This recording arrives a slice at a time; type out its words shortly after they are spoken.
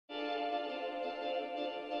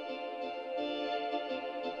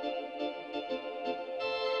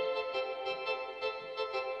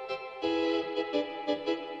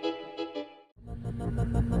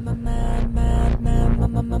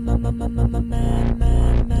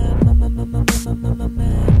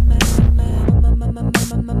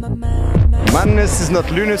Madness is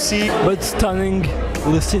not lunacy, but stunning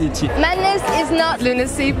lucidity. Madness is not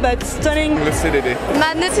lunacy, but stunning lucidity.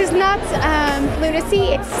 Madness is not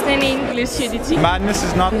lunacy, it's stunning lucidity. Madness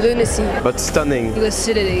is not Lunacy, but stunning.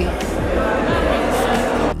 lucidity.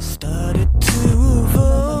 Started to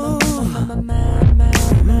evolve.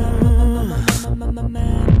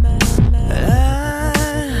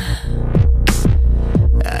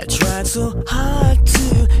 I tried so hard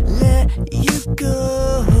to let you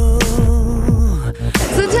go.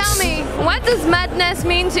 So tell me, what does madness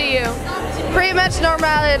mean to you? Pretty much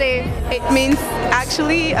normality. It means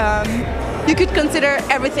actually you could consider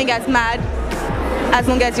everything as mad as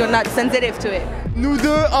long as you're not sensitive to it. Nous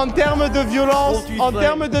deux, en termes de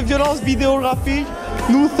violence vidéographique,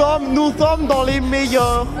 nous sommes dans les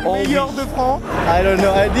meilleurs de France. I don't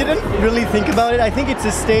know, I didn't really think about it. I think it's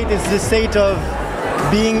the state of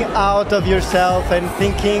being out of yourself and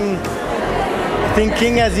thinking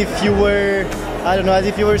as if you were, I don't know, as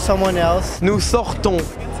if you were someone else. Nous sortons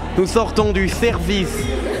du service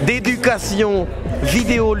d'éducation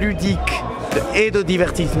vidéoludique et de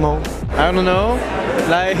divertissement. I don't know,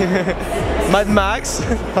 like Mad Max,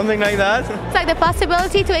 something like that. It's like the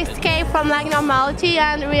possibility to escape from like normality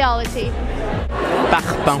and reality.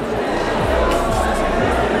 Parpaing.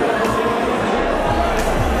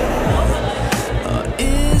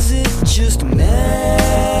 Is it just madness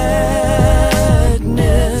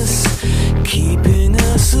keeping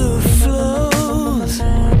us afloat?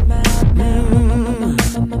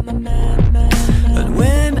 But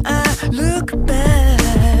when I look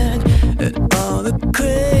back at all the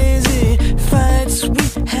crazy fights we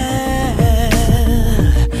had,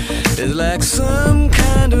 it's like some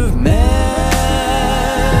kind of madness.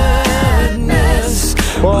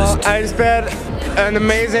 Well, I spent an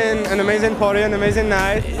amazing party, an amazing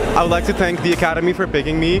night. I would like to thank the Academy for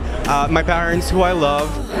picking me, my parents who I love.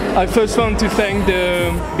 I first want to thank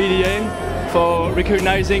the BDA for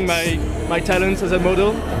recognizing my talents as a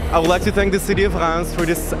model. I would like to thank the City of Reims for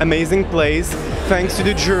this amazing place. Thanks to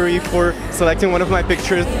the jury for selecting one of my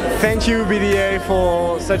pictures. Thank you, BDA,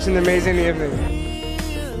 for such an amazing evening.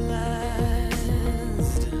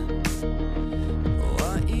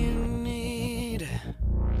 What you need.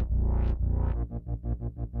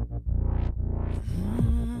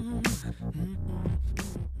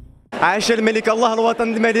 عاش الملك الله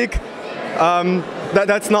الوطن الملك.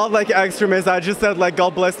 That's not like extremist. I just said like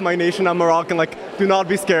God bless my nation. I'm Moroccan. Like do not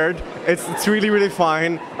be scared. It's really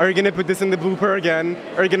fine. Are you gonna put this in the blooper again?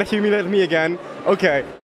 Are you gonna humiliate me again? Okay.